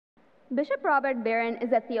Bishop Robert Barron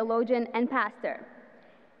is a theologian and pastor.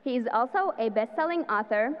 He is also a best-selling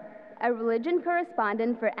author, a religion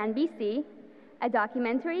correspondent for NBC, a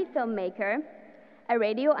documentary filmmaker, a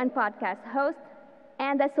radio and podcast host,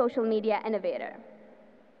 and a social media innovator.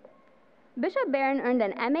 Bishop Barron earned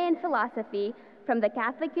an MA in philosophy from the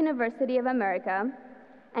Catholic University of America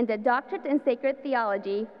and a doctorate in sacred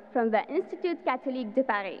theology from the Institut Catholique de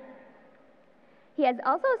Paris. He has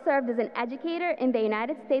also served as an educator in the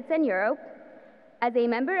United States and Europe, as a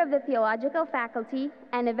member of the theological faculty,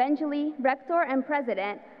 and eventually rector and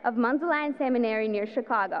president of Mount Zion Seminary near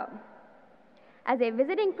Chicago. As a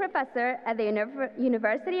visiting professor at the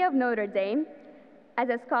University of Notre Dame, as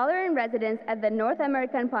a scholar in residence at the North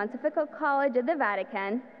American Pontifical College at the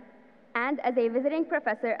Vatican, and as a visiting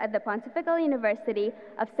professor at the Pontifical University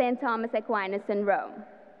of St. Thomas Aquinas in Rome.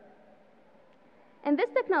 In this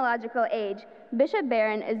technological age, Bishop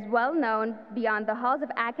Barron is well known beyond the halls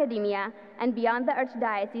of academia and beyond the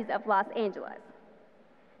Archdiocese of Los Angeles.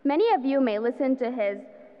 Many of you may listen to his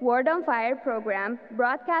Word on Fire program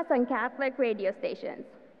broadcast on Catholic radio stations.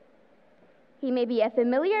 He may be a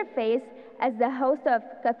familiar face as the host of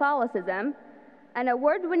Catholicism, an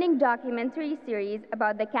award-winning documentary series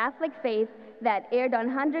about the Catholic faith that aired on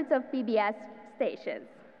hundreds of PBS stations.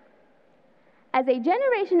 As a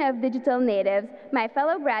generation of digital natives, my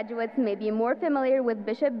fellow graduates may be more familiar with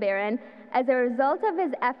Bishop Barron as a result of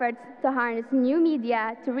his efforts to harness new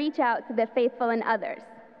media to reach out to the faithful and others.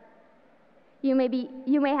 You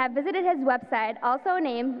may have visited his website, also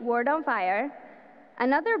named Word on Fire,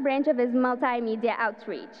 another branch of his multimedia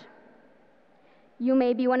outreach. You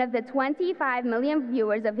may be one of the 25 million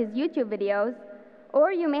viewers of his YouTube videos,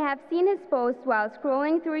 or you may have seen his posts while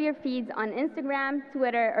scrolling through your feeds on Instagram,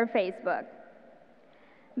 Twitter, or Facebook.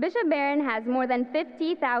 Bishop Barron has more than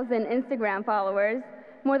 50,000 Instagram followers,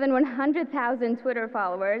 more than 100,000 Twitter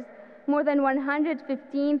followers, more than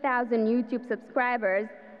 115,000 YouTube subscribers,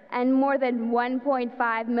 and more than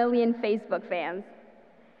 1.5 million Facebook fans.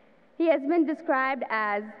 He has been described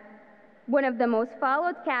as one of the most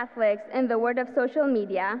followed Catholics in the world of social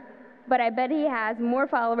media, but I bet he has more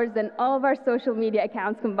followers than all of our social media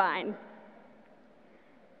accounts combined.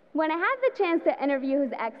 When I had the chance to interview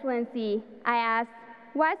His Excellency, I asked,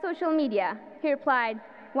 "Why social media?" He replied,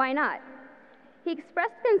 "Why not?" He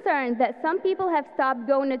expressed concern that some people have stopped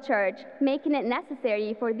going to church, making it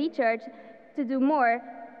necessary for the church to do more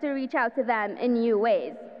to reach out to them in new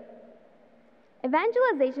ways.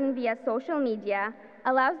 Evangelization via social media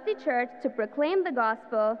allows the church to proclaim the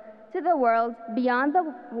gospel to the world beyond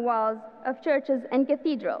the walls of churches and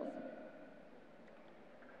cathedrals.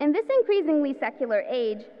 In this increasingly secular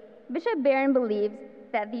age, Bishop Barron believes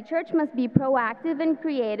that the church must be proactive and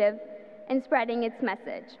creative in spreading its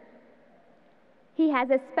message. He has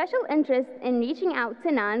a special interest in reaching out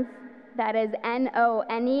to nuns, that is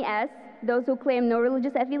N-O-N-E-S, those who claim no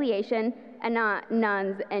religious affiliation, and not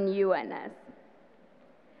nuns, N-U-N-S.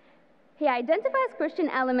 He identifies Christian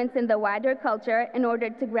elements in the wider culture in order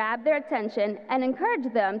to grab their attention and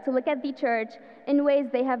encourage them to look at the church in ways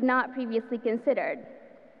they have not previously considered.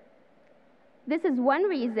 This is one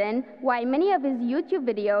reason why many of his YouTube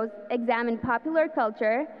videos examine popular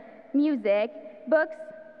culture, music, books,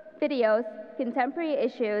 videos, contemporary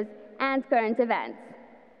issues, and current events.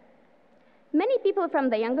 Many people from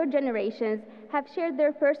the younger generations have shared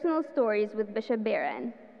their personal stories with Bishop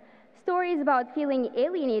Barron. Stories about feeling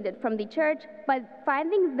alienated from the church, but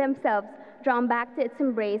finding themselves drawn back to its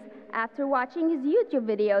embrace after watching his YouTube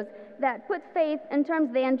videos that put faith in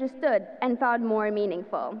terms they understood and found more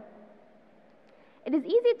meaningful. It is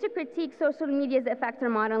easy to critique social media's effect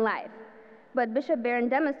on modern life, but Bishop Barron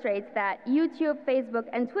demonstrates that YouTube, Facebook,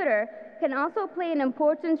 and Twitter can also play an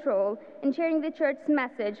important role in sharing the church's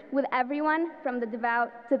message with everyone from the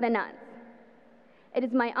devout to the nuns. It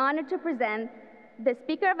is my honor to present the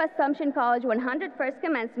Speaker of Assumption College 101st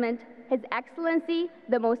Commencement, His Excellency,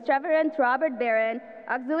 the Most Reverend Robert Barron,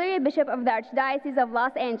 Auxiliary Bishop of the Archdiocese of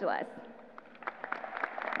Los Angeles.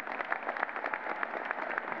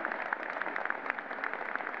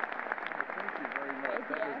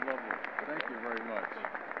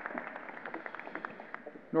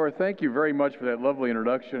 Nora, thank you very much for that lovely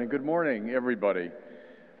introduction, and good morning, everybody.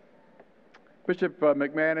 Bishop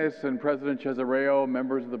McManus and President Cesareo,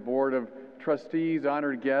 members of the Board of Trustees,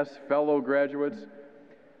 honored guests, fellow graduates.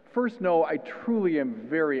 First, know I truly am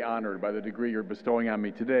very honored by the degree you're bestowing on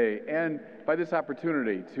me today and by this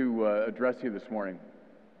opportunity to address you this morning.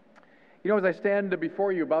 You know, as I stand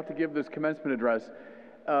before you about to give this commencement address,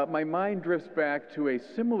 my mind drifts back to a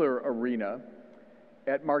similar arena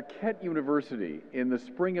at Marquette University in the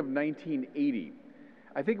spring of 1980.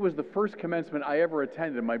 I think it was the first commencement I ever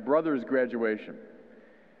attended, my brother's graduation.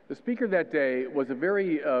 The speaker that day was a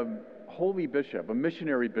very holy bishop, a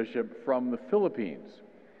missionary bishop from the Philippines.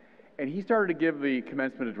 And he started to give the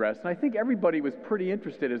commencement address, and I think everybody was pretty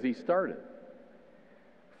interested as he started.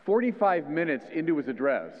 45 minutes into his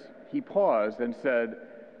address, he paused and said,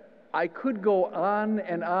 "I could go on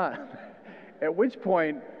and on," at which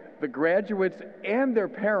point the graduates and their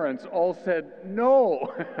parents all said,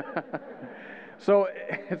 "No." So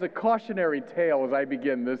as a cautionary tale as I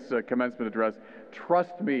begin this commencement address,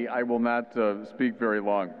 trust me, I will not speak very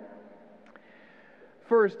long.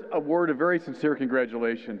 First, a word of very sincere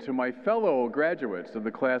congratulations to my fellow graduates of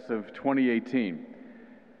the class of 2018.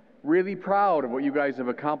 Really proud of what you guys have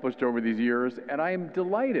accomplished over these years, and I am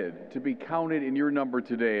delighted to be counted in your number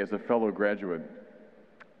today as a fellow graduate.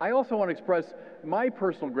 I also want to express my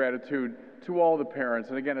personal gratitude to all the parents,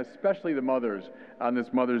 and again, especially the mothers on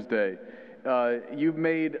this Mother's Day. You've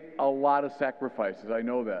made a lot of sacrifices, I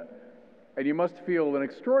know that. And you must feel an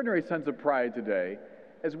extraordinary sense of pride today,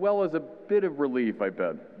 as well as a bit of relief, I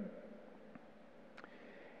bet.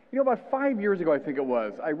 You know, about 5 years ago, I think it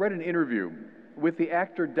was, I read an interview with the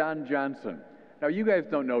actor Don Johnson. Now, you guys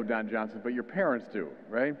don't know Don Johnson, but your parents do,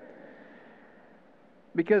 right?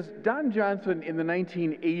 Because Don Johnson in the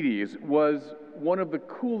 1980s was one of the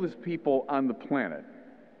coolest people on the planet.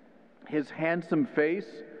 His handsome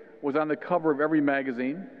face was on the cover of every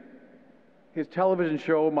magazine. His television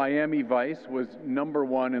show, Miami Vice, was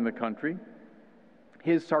 #1 in the country.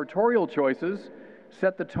 His sartorial choices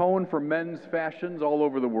set the tone for men's fashions all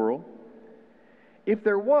over the world. If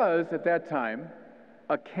there was, at that time,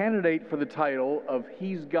 a candidate for the title of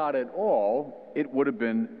He's Got It All, it would have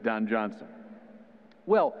been Don Johnson.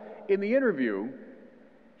 Well, in the interview,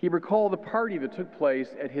 he recalled a party that took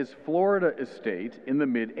place at his Florida estate in the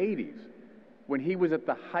mid-'80s, when he was at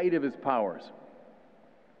the height of his powers.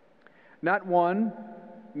 Not one,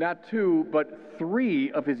 not two, but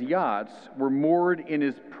 3 of his yachts were moored in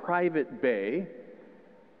his private bay,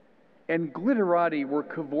 and glitterati were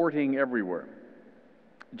cavorting everywhere.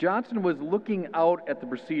 Johnson was looking out at the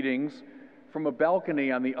proceedings from a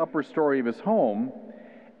balcony on the upper story of his home,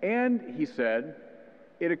 and, he said,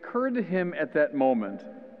 it occurred to him at that moment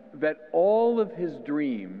that all of his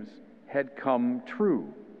dreams had come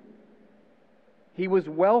true. He was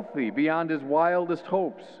wealthy beyond his wildest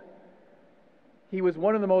hopes. He was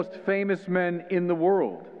one of the most famous men in the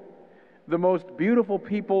world. The most beautiful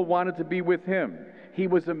people wanted to be with him. He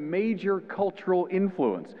was a major cultural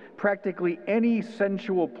influence. Practically any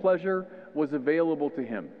sensual pleasure was available to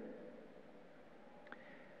him.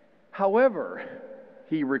 However,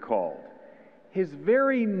 he recalled, his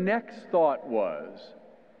very next thought was,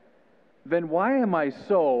 then why am I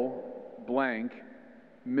so blank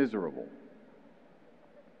miserable?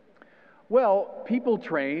 Well, people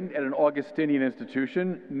trained at an Augustinian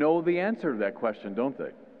institution know the answer to that question, don't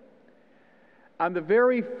they? On the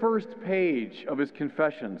very first page of his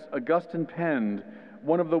Confessions, Augustine penned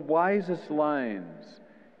one of the wisest lines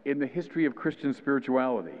in the history of Christian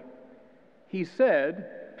spirituality. He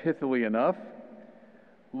said, pithily enough,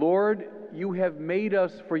 "Lord, you have made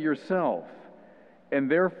us for yourself, and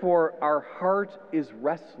therefore our heart is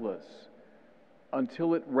restless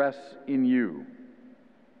until it rests in you."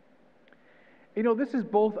 You know, this is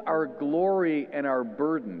both our glory and our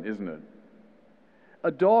burden, isn't it? A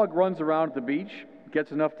dog runs around at the beach,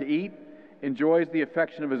 gets enough to eat, enjoys the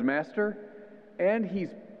affection of his master, and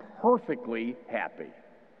he's perfectly happy.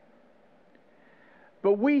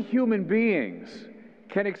 But we human beings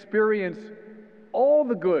can experience all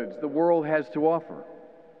the goods the world has to offer: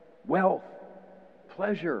 wealth,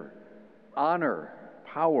 pleasure, honor,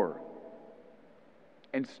 power,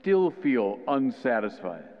 and still feel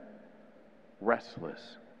unsatisfied,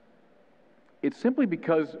 restless. It's simply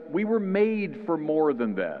because we were made for more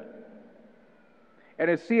than that.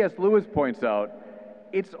 And as C.S. Lewis points out,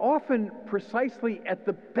 it's often precisely at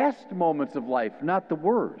the best moments of life, not the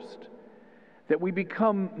worst, that we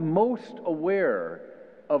become most aware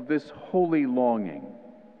of this holy longing.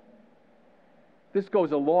 This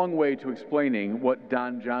goes a long way to explaining what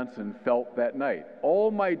Don Johnson felt that night.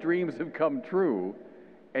 All my dreams have come true,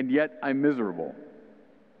 and yet I'm miserable.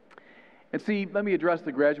 And see, let me address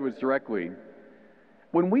the graduates directly.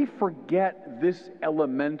 When we forget this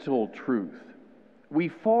elemental truth, we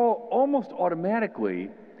fall almost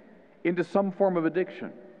automatically into some form of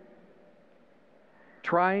addiction.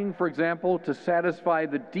 Trying, for example, to satisfy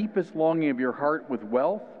the deepest longing of your heart with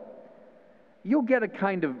wealth, you'll get a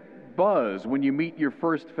kind of buzz when you meet your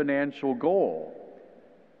first financial goal,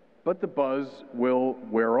 but the buzz will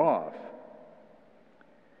wear off.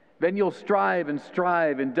 Then you'll strive and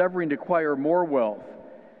strive, endeavoring to acquire more wealth,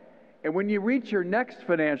 And when you reach your next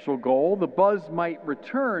financial goal, the buzz might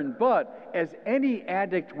return, but as any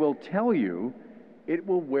addict will tell you, it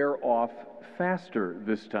will wear off faster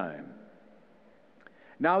this time.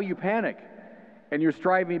 Now you panic, and your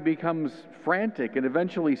striving becomes frantic and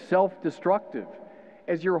eventually self-destructive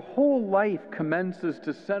as your whole life commences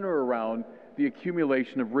to center around the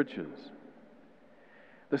accumulation of riches.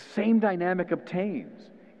 The same dynamic obtains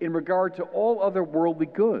in regard to all other worldly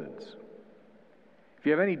goods. If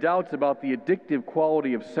you have any doubts about the addictive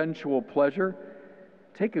quality of sensual pleasure,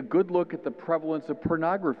 take a good look at the prevalence of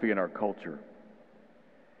pornography in our culture.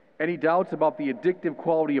 Any doubts about the addictive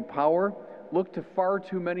quality of power? Look to far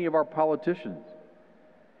too many of our politicians.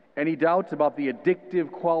 Any doubts about the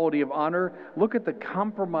addictive quality of honor? Look at the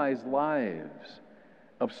compromised lives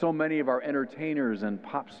of so many of our entertainers and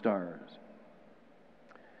pop stars.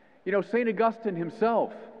 You know, St. Augustine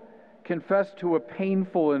himself confessed to a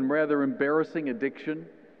painful and rather embarrassing addiction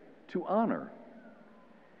to honor.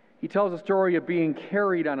 He tells a story of being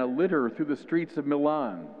carried on a litter through the streets of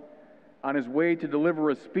Milan on his way to deliver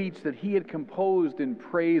a speech that he had composed in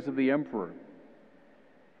praise of the emperor.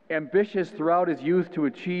 Ambitious throughout his youth to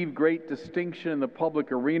achieve great distinction in the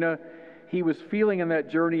public arena, he was feeling on that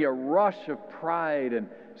journey a rush of pride and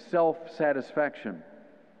self-satisfaction.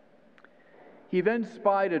 He then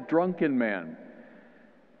spied a drunken man,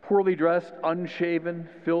 poorly dressed, unshaven,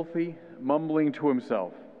 filthy, mumbling to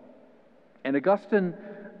himself. And Augustine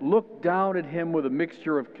looked down at him with a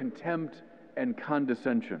mixture of contempt and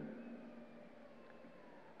condescension.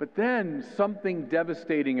 But then something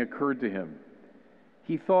devastating occurred to him.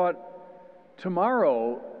 He thought,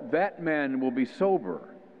 tomorrow that man will be sober,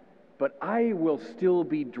 but I will still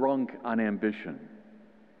be drunk on ambition.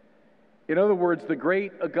 In other words, the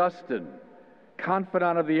great Augustine,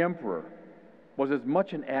 confidant of the emperor, was as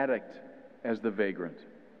much an addict as the vagrant.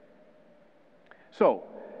 So,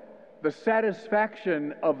 the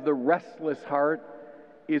satisfaction of the restless heart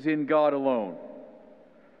is in God alone.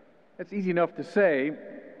 That's easy enough to say,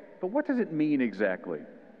 but what does it mean exactly?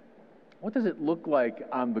 What does it look like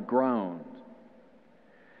on the ground?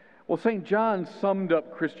 Well, St. John summed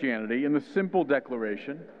up Christianity in the simple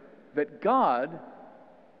declaration that God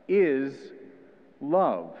is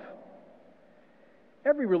love.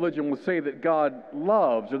 Every religion will say that God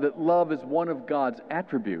loves, or that love is one of God's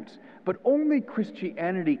attributes, but only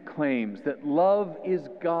Christianity claims that love is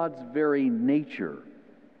God's very nature,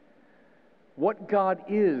 what God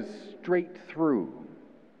is straight through.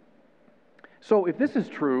 So if this is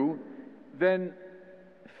true, then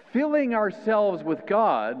filling ourselves with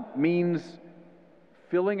God means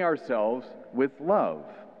filling ourselves with love.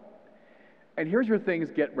 And here's where things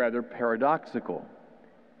get rather paradoxical.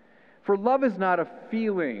 For love is not a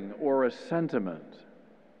feeling or a sentiment.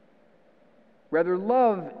 Rather,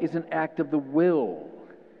 love is an act of the will.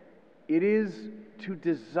 It is to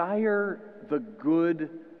desire the good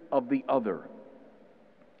of the other.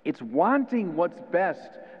 It's wanting what's best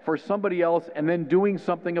for somebody else and then doing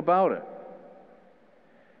something about it.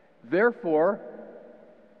 Therefore,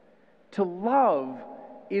 to love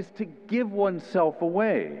is to give oneself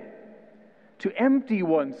away, to empty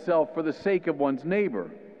oneself for the sake of one's neighbor.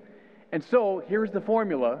 And so, here's the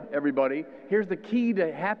formula, everybody. Here's the key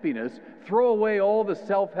to happiness. Throw away all the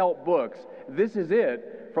self-help books. This is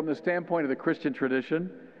it from the standpoint of the Christian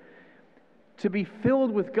tradition. To be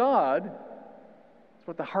filled with God, that's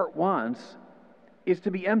what the heart wants, is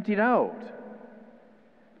to be emptied out.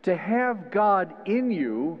 To have God in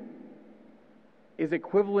you is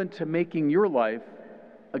equivalent to making your life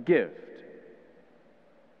a gift.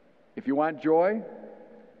 If you want joy,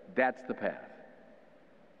 that's the path.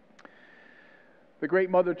 The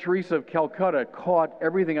great Mother Teresa of Calcutta caught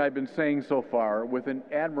everything I've been saying so far with an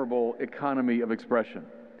admirable economy of expression.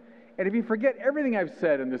 And if you forget everything I've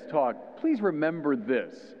said in this talk, please remember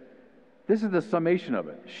this. This is the summation of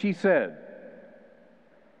it. She said,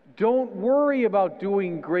 "Don't worry about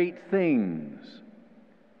doing great things.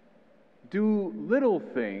 Do little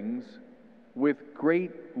things with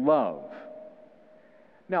great love."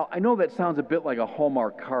 Now, I know that sounds a bit like a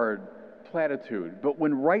Hallmark card platitude, but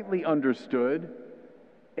when rightly understood,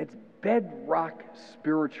 it's bedrock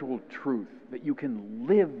spiritual truth that you can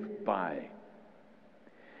live by.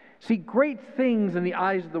 See, great things in the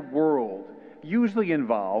eyes of the world usually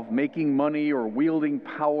involve making money or wielding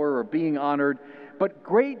power or being honored, but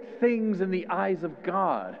great things in the eyes of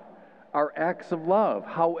God are acts of love,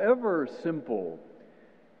 however simple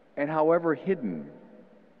and however hidden.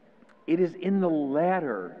 It is in the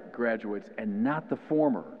latter, graduates, and not the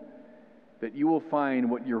former, that you will find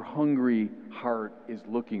what your hungry heart is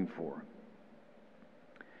looking for.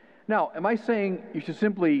 Now, am I saying you should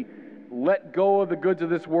simply let go of the goods of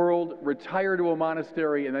this world, retire to a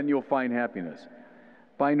monastery, and then you'll find happiness.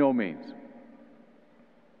 By no means.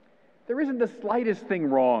 There isn't the slightest thing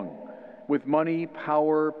wrong with money,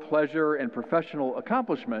 power, pleasure, and professional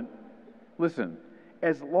accomplishment. Listen,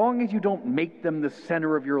 as long as you don't make them the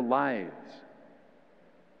center of your lives,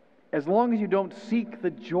 as long as you don't seek the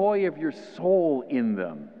joy of your soul in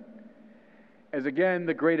them. As again,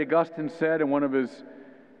 the great Augustine said in one of his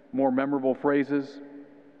more memorable phrases,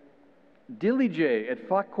 dilige et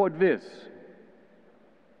fac quod vis.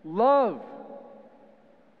 Love,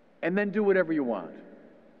 and then do whatever you want.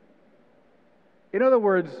 In other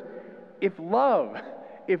words, if love,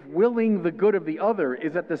 if willing the good of the other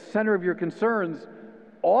is at the center of your concerns,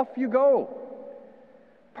 off you go.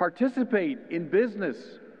 Participate in business,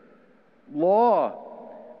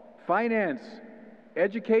 law, finance,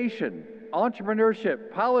 education,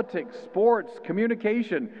 entrepreneurship, politics, sports,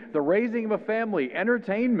 communication, the raising of a family,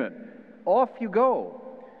 entertainment. Off you go,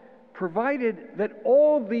 provided that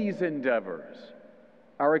all these endeavors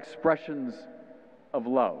are expressions of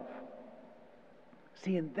love.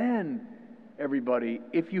 See, and then, everybody,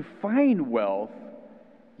 if you find wealth,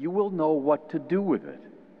 you will know what to do with it.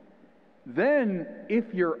 Then,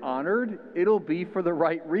 if you're honored, it'll be for the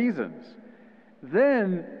right reasons.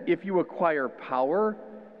 Then, if you acquire power,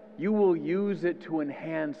 you will use it to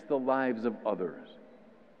enhance the lives of others.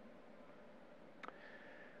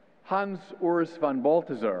 Hans Urs von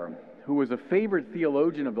Balthasar, who was a favored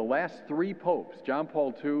theologian of the last three popes, John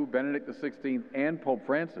Paul II, Benedict XVI, and Pope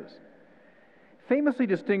Francis, famously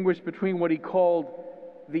distinguished between what he called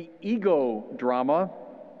the ego drama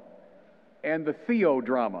and the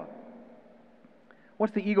theodrama.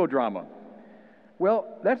 What's the ego drama?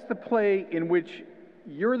 Well, that's the play in which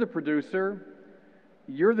you're the producer,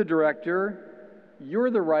 you're the director, you're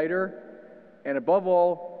the writer, and above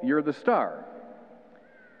all, you're the star.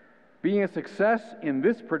 Being a success in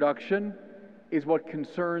this production is what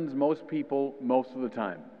concerns most people most of the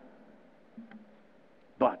time.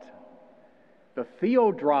 But the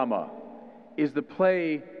theodrama is the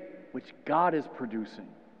play which God is producing,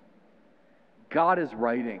 God is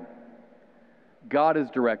writing, God is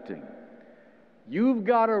directing. You've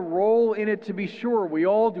got a role in it, to be sure. We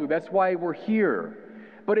all do. That's why we're here.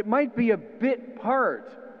 But it might be a bit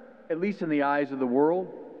part, at least in the eyes of the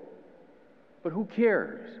world. But who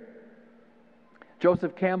cares?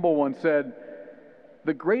 Joseph Campbell once said,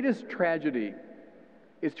 "The greatest tragedy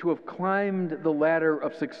is to have climbed the ladder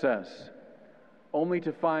of success, only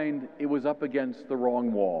to find it was up against the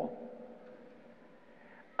wrong wall."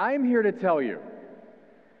 I'm here to tell you,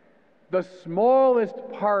 the smallest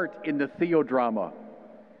part in the theodrama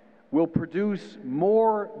will produce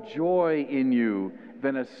more joy in you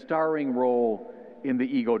than a starring role in the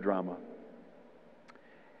ego drama.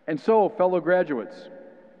 And so, fellow graduates,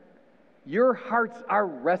 your hearts are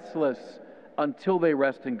restless until they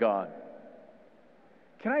rest in God.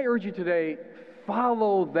 Can I urge you today,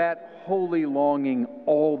 follow that holy longing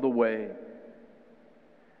all the way.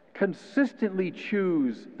 Consistently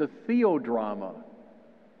choose the theodrama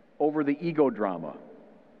over the ego drama.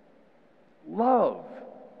 Love,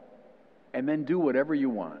 and then do whatever you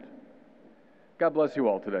want. God bless you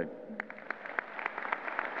all today.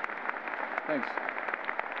 Thanks.